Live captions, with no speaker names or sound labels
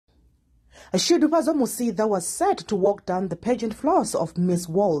Shudufhadzo was set to walk down the pageant floors of Miss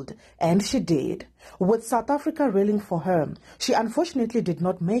World, and she did. With South Africa railing for her, she unfortunately did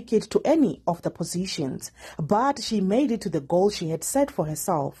not make it to any of the positions, but she made it to the goal she had set for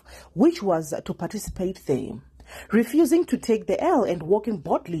herself, which was to participate there. Refusing to take the L and walking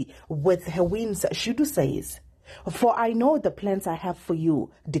boldly with her wins, Shudu says, "For I know the plans I have for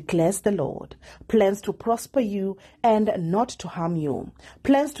you, declares the Lord, plans to prosper you and not to harm you,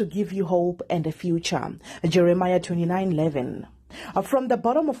 plans to give you hope and a future." Jeremiah 29:11. From the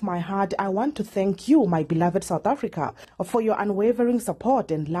bottom of my heart, I want to thank you, my beloved South Africa, for your unwavering support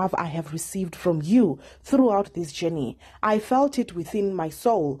and love I have received from you throughout this journey. I felt it within my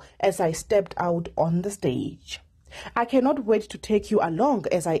soul as I stepped out on the stage. I cannot wait to take you along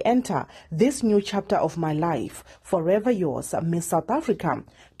as I enter this new chapter of my life. Forever yours, Miss South Africa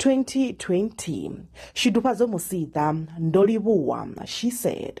 2020. Shudufhadzo ndivhu.t, she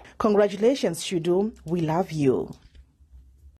said. Congratulations, Shudu. We love you.